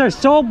guys are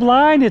so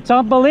blind. It's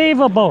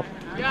unbelievable.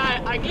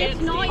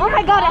 Oh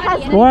my God, it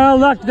has. Well,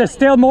 look, there's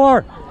still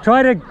more.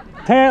 Try to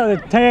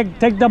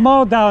take them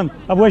all down.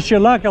 I wish you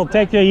luck. It'll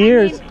take you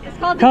years.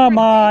 Come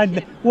on,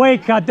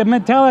 wake up. The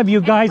mentality of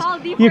you guys.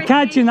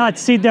 Can't you not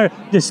see the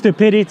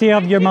stupidity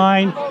of your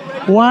mind?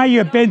 Why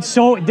you've been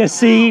so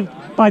deceived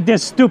by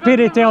this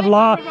stupidity of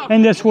law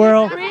in this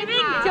world?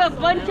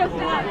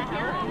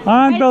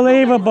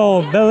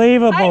 Unbelievable,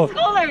 believable.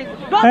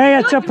 Hey,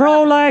 it's a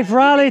pro-life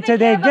rally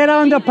today. Get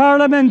on the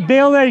Parliament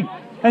building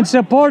and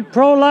support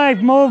pro-life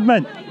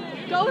movement.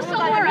 Go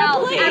somewhere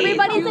else.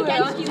 Everybody's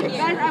against you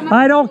here.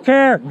 I don't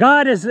care.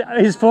 God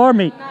is for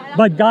me,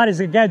 but God is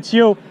against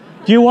you.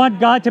 Do you want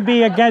God to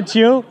be against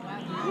you?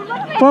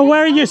 For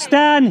where you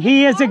stand,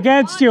 he is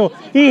against you.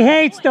 He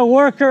hates the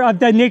worker of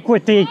the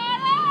iniquity.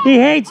 He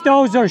hates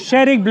those who are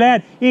shedding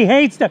blood. He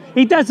hates them.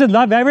 He doesn't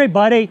love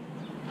everybody.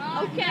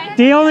 Okay.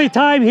 The only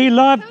time he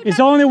loved is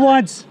only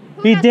once.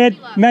 He did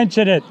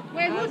mention it.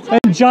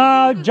 In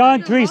John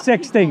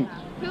 3:16.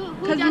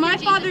 Because my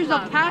father's a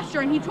pastor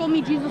and he told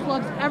me Jesus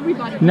loves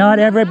everybody. Not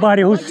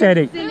everybody who's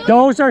sinning.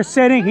 Those are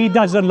sinning, he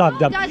doesn't love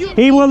them.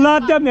 He will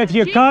love them if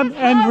you come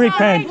and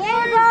repent.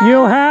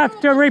 You have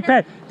to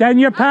repent. Then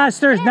your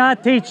pastor is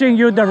not teaching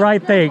you the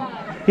right thing.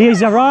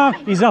 He's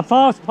a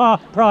false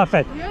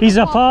prophet. He's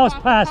a false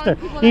pastor.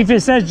 If he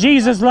says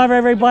Jesus loves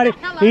everybody,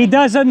 he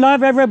doesn't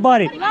love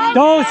everybody.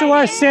 Those who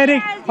are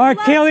sinning are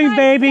killing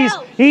babies.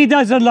 He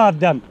doesn't love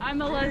them.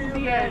 I'm a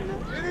lesbian.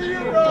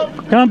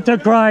 Come to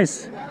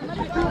Christ,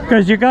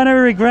 because you're going to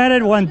regret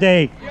it one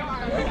day.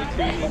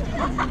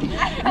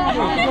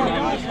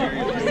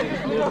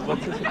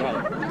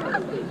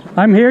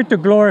 I'm here to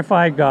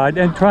glorify God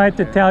and try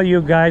to tell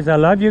you guys, I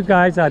love you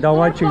guys. I don't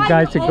want you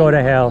guys to go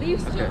to hell.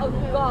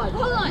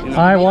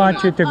 I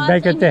want you to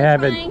make it to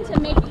heaven.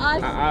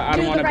 I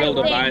don't want to build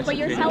a biased but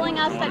you're opinion. telling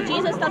us that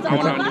Jesus doesn't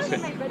love us?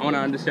 I want to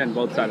understand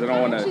both sides. I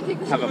don't want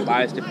to have a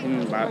biased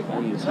opinion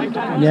on this.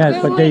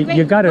 Yes, but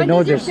you got to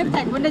know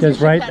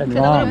there's right and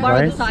wrong,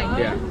 right?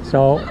 Yeah.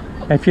 So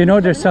if you know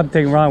there's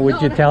something wrong,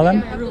 would you tell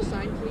him?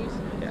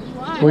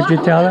 Would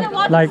you tell him?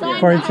 Like,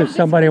 for instance,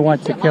 somebody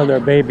wants to kill their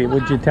baby.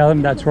 Would you tell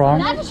him that's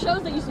wrong? That just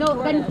shows that you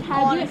know, then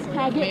tag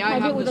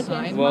it with a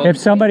sign. Well, If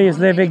somebody is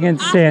living in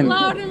sin,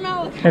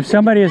 if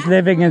somebody is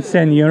living in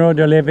sin, you know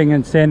they're living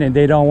in sin and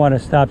they don't want to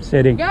stop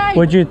sinning,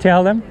 would you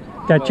tell them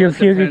that if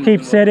you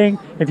keep sinning,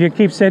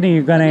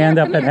 you're going to end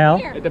up in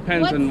hell? it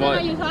depends on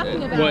what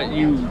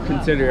you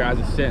consider as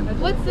a sin.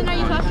 What sin are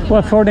you talking about?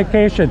 Well,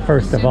 fornication,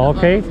 first of all,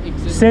 okay?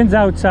 Sins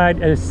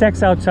outside,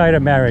 sex outside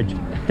of marriage,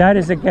 that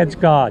is against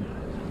God.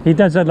 He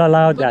doesn't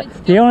allow that.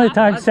 The only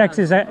time sex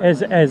is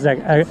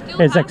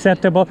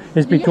acceptable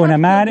is between a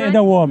man and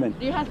a woman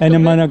in a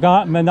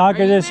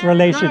monogamous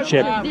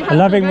relationship, a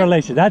loving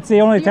relationship. That's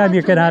the only time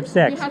you can have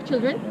sex. Do you have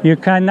children? You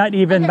cannot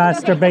even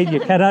masturbate. You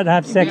cannot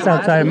have sex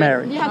outside of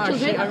marriage. Do you have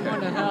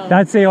children?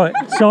 That's the only.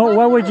 So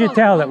what would you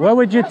tell them? What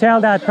would you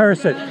tell that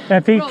person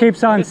if he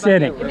keeps on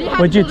sinning?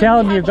 Would you tell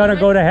him you're going to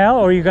go to hell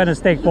or you're going to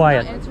stay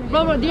quiet?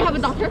 Bro, do you have a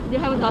doctor? Do you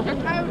have a doctor?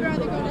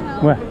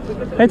 Well,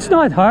 it's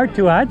not hard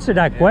to answer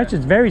that question.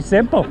 It's very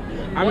simple.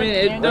 I mean,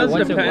 it does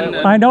depend.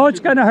 I know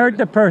it's going to hurt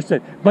the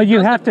person, but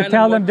you have to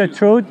tell them the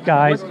truth,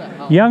 guys.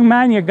 Young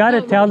man, you got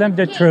to tell them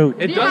the truth.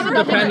 It does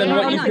depend on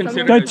what you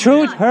consider. The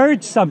truth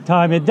hurts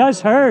sometimes. It does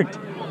hurt.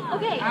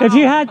 If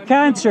you had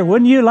cancer,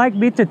 wouldn't you like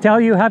me to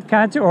tell you have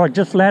cancer or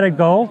just let it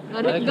go?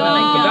 Let it go.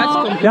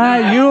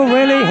 Yeah, you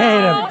really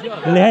hate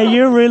him. Yeah,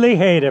 you really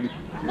hate him.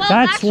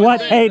 That's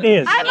what hate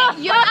is. I'm a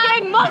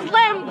fucking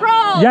Muslim,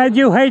 bro! Yeah,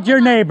 you hate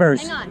your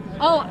neighbors.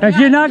 Oh, If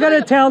you're not going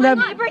to tell them,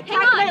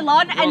 my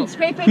lawn and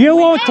scraping. you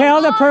won't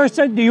tell the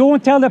person,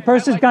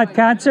 person's got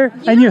cancer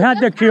and you had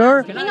the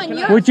cure?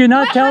 Would you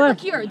not tell them?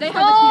 They have the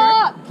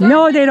cure.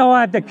 No, they don't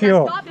have the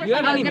cure.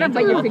 I'm gonna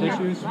bite your finger.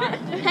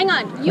 Hang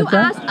on. You Okay.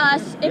 asked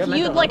us if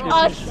you'd like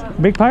us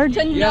Big part?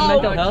 to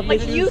know.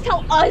 Like you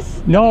tell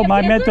us. No,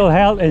 my mental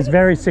health is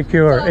very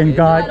secure in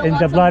God, in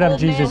the blood of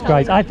Jesus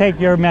Christ. I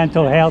think your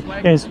mental health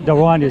is the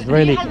one is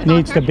really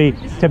needs to be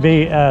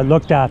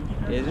looked at.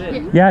 Is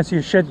it? Yes,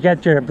 you should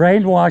get your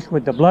brain washed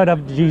with the blood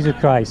of Jesus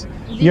Christ.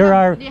 You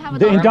are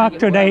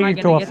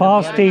indoctrinated to a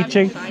false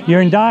teaching.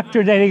 You're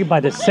indoctrinated by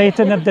the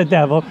Satan of the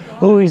devil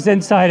who is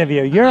inside of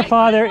you. Your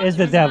father is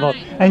the devil,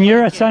 and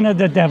you're a son of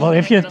the devil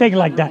if you think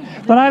like that.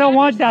 But I don't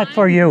want that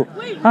for you.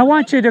 I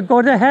want you to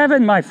go to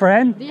heaven, my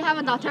friend. Do you have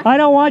a doctor? I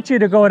don't want you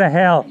to go to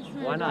hell.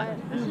 Why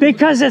not?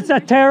 Because it's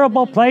a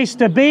terrible place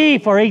to be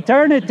for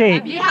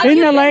eternity. In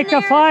the lake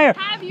of fire.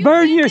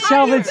 Burn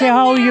yourself and see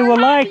how you will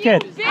like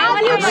it.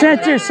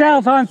 Set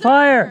yourself on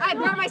fire. I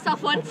burned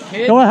myself once.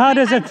 Well, how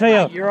does it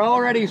feel? You're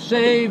already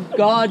saved.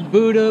 God,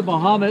 Buddha,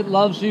 Muhammad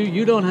loves you.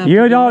 You don't have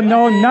You to don't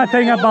know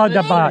nothing about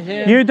the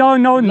Bible. You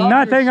don't know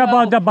nothing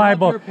about the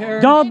Bible.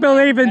 Don't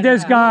believe in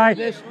this guy.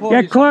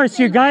 Of course,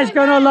 you guys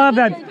gonna love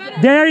him.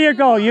 There you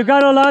go. You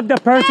gotta love the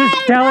person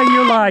telling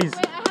you lies.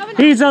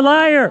 He's a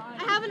liar.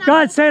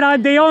 God said,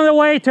 I'm the only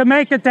way to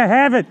make it to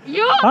heaven.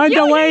 I'm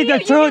the way, the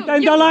truth,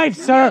 and the life,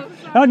 sir.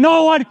 And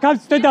no one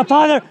comes to the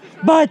Father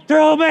but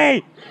through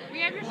me.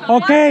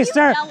 Okay,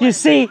 sir. You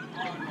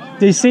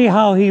see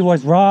how he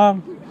was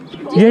wrong?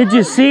 Did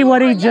you see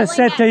what he just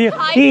said to you?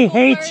 He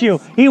hates you.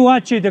 He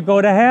wants you to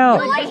go to hell.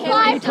 You're like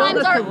 5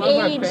 times our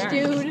age,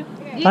 dude.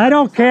 I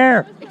don't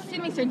care.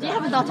 Excuse me, sir. Do you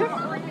have a doctor?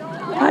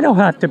 I don't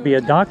have to be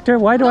a doctor.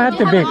 Why do I have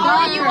to be?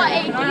 Are you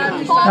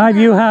a father?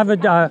 You have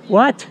a,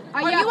 what?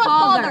 Are you a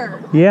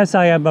father? Yes,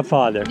 I am a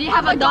father. Do you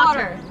have a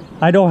daughter?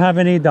 I don't have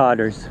any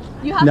daughters.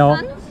 You have No,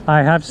 sons?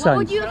 I have What sons.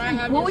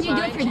 would you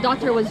do if your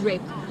daughter was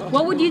raped?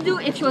 What would you do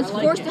if she was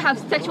forced to have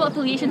sexual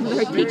affiliations with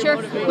her teacher,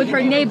 with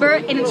her neighbor,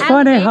 in an It's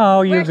funny alley how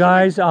where you she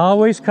guys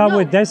always come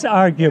with this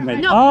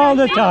argument all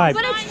the time,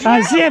 but it's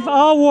as if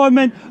all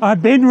women are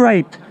being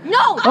raped.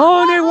 No!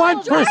 Only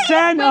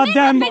 1% of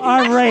them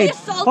are raped.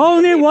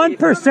 Only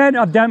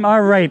 1% of them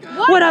are raped.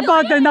 What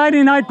about the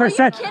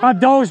 99% of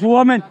those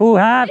women who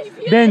are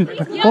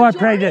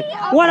pregnant?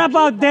 What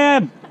about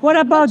them? What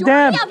about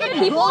them?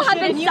 People have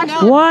been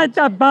sexually What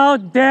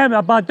about them?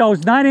 About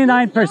those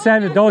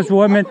 99% of those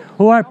women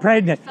who are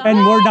pregnant and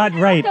were not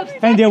raped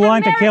and they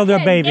want to kill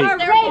their baby?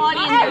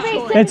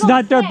 It's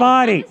not their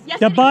body.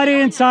 The body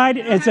inside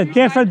is a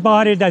different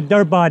body than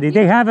their body.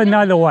 They have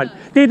another one.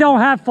 They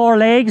don't have 4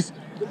 legs.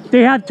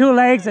 They have 2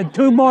 legs and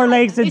 2 more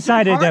legs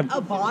inside of them.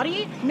 A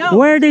body? No.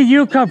 Where did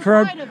you come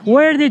from?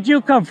 Where did you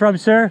come from,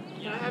 sir?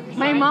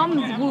 My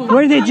mom's womb.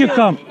 Where did you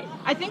come?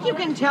 I think you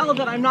can tell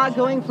that I'm not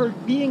going for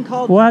being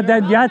called. Well,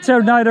 then that's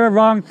another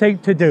wrong thing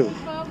to do.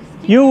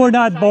 You were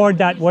not born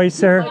that way,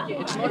 sir.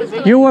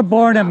 You were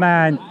born a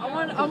man.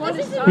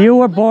 You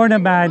were born a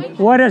man.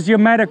 What does your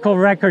medical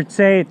record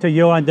say to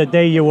you on the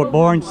day you were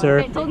born,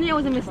 sir? They told me it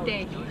was a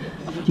mistake.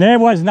 There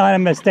was not a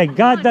mistake.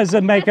 God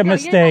doesn't make a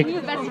mistake.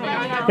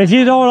 If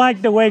you don't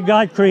like the way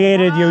God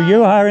created you,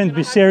 you are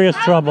in serious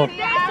trouble.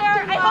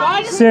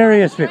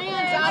 Seriously.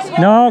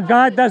 No,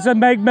 God doesn't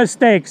make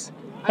mistakes.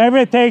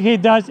 Everything He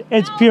does,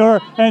 it's pure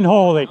and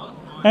holy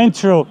and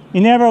true. He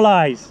never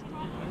lies.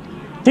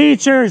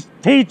 Teachers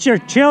teach your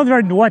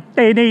children what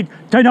they need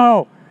to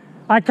know.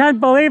 I can't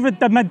believe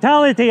it, the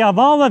mentality of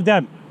all of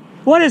them.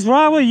 What is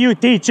wrong with you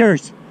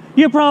teachers?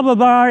 You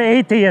probably are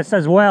atheists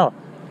as well.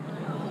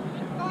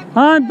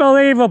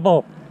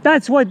 Unbelievable.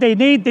 That's what they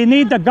need. They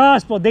need the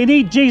gospel. They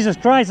need Jesus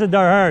Christ in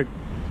their heart.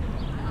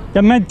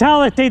 The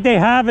mentality they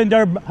have in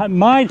their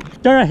mind,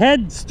 they're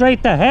headed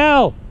straight to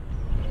hell.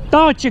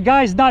 Don't you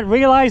guys not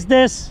realize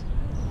this?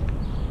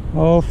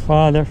 Oh,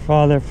 Father,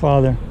 Father,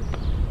 Father.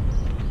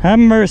 Have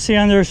mercy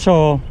on their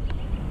soul.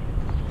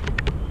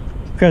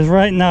 Because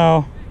right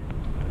now,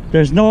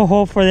 there's no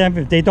hope for them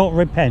if they don't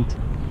repent.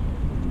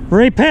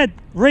 Repent,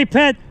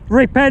 repent,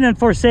 repent and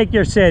forsake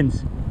your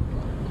sins.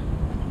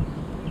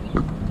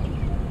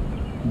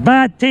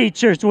 Bad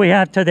teachers we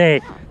have today.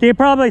 They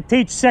probably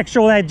teach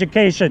sexual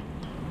education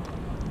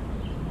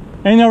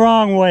in the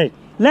wrong way.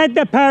 Let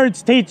the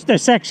parents teach the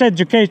sex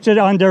education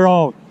on their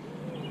own.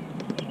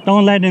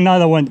 Don't let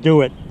another one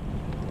do it.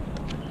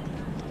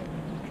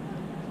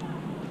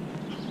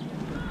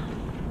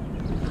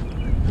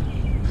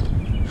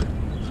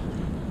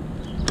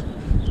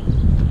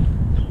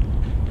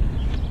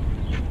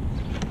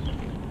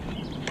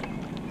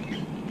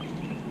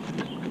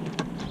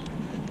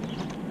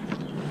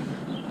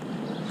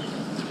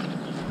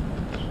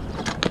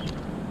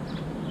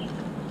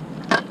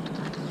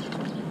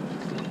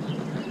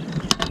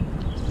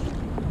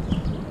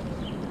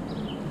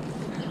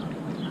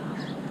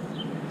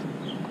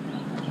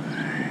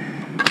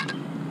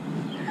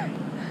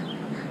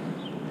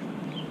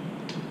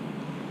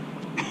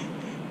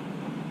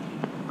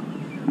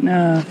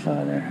 No,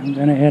 Father, I'm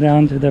gonna head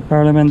on to the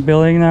Parliament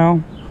building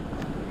now.